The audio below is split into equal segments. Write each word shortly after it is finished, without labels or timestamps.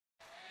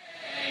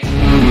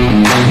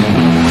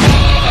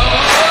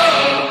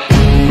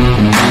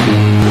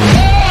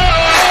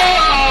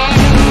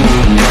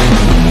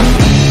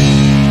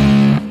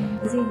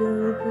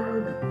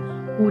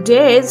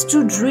dares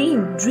to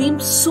dream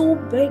so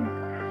big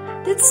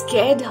that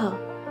scared her.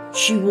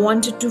 She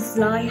wanted to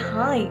fly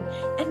high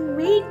and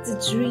make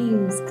the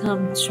dreams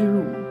come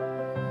true.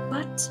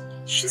 But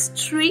she's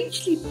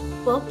strangely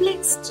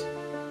perplexed,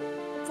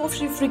 for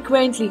she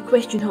frequently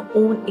questioned her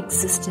own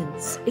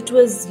existence. It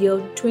was year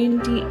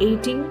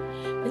 2018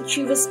 and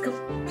she was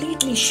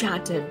completely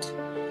shattered.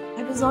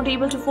 I was not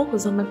able to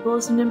focus on my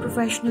personal and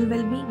professional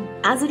well-being.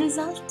 As a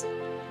result,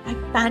 I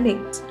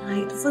panicked.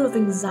 I was full of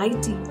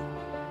anxiety,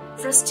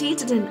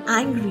 frustrated and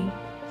angry.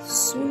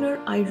 Sooner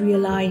I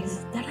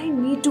realized that I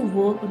need to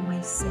work on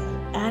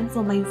myself and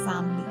for my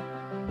family.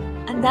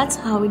 And that's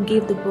how it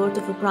gave the birth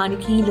of a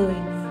pranic healer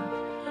in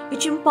me,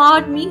 which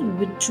empowered me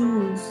with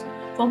tools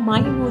for my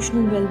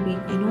emotional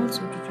well-being and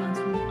also to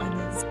transform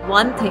others.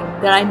 One thing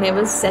that I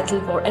never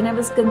settled for, and I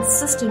was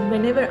consistent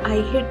whenever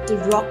I hit the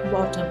rock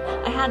bottom,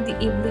 I had the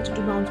ability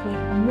to bounce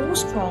back more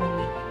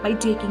strongly by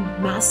taking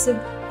massive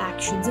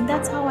actions, and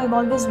that's how I've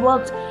always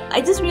worked.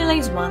 I just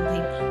realized one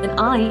thing, that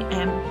I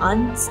am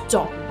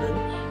unstoppable.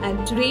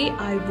 And today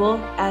I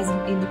work as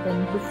an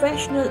independent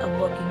professional, a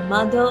working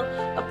mother,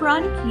 a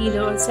pranic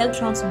healer, a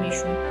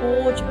self-transformation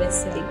coach,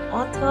 best-selling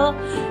author,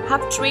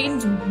 have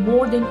trained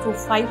more than for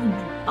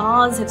 500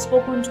 hours, have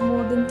spoken to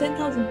more than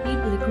 10,000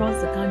 people across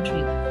the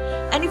country.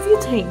 And if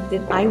you think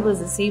that I was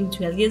the same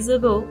 12 years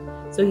ago,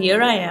 so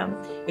here I am.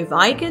 If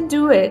I can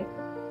do it,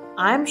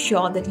 I'm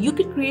sure that you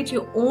can create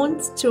your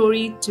own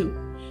story too.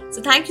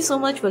 So thank you so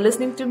much for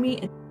listening to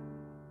me.